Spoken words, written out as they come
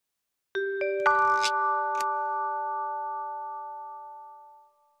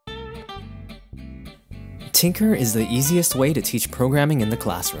Tynker is the easiest way to teach programming in the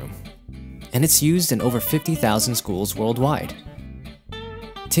classroom, and it's used in over 50,000 schools worldwide.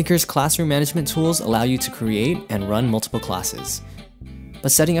 Tynker's classroom management tools allow you to create and run multiple classes,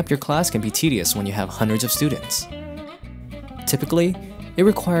 but setting up your class can be tedious when you have hundreds of students. Typically, it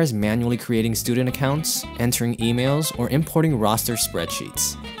requires manually creating student accounts, entering emails, or importing roster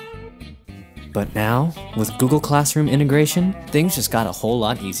spreadsheets. But now, with Google Classroom integration, things just got a whole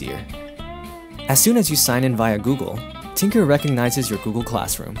lot easier. As soon as you sign in via Google, Tynker recognizes your Google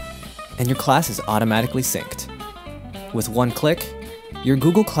Classroom, and your class is automatically synced. With one click, your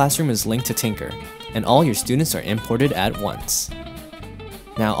Google Classroom is linked to Tynker, and all your students are imported at once.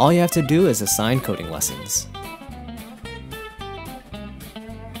 Now all you have to do is assign coding lessons.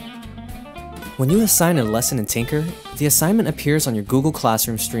 When you assign a lesson in Tynker, the assignment appears on your Google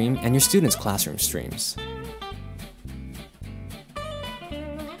Classroom stream and your students' classroom streams.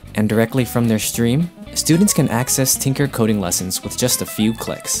 And directly from their stream, students can access Tynker coding lessons with just a few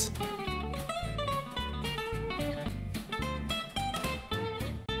clicks.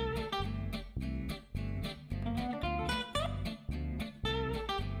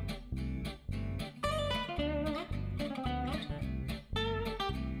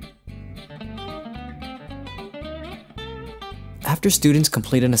 After students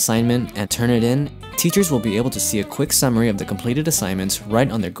complete an assignment and turn it in, teachers will be able to see a quick summary of the completed assignments right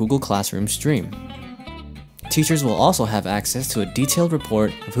on their Google Classroom stream. Teachers will also have access to a detailed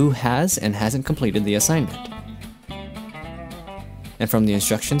report of who has and hasn't completed the assignment. And from the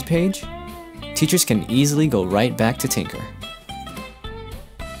instructions page, teachers can easily go right back to Tynker.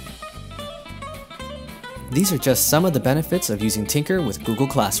 These are just some of the benefits of using Tynker with Google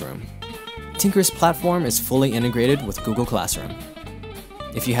Classroom. Tynker's platform is fully integrated with Google Classroom.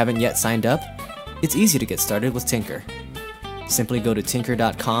 If you haven't yet signed up, it's easy to get started with Tynker. Simply go to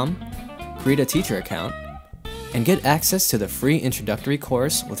tynker.com, create a teacher account, and get access to the free introductory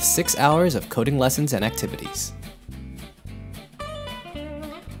course with 6 hours of coding lessons and activities.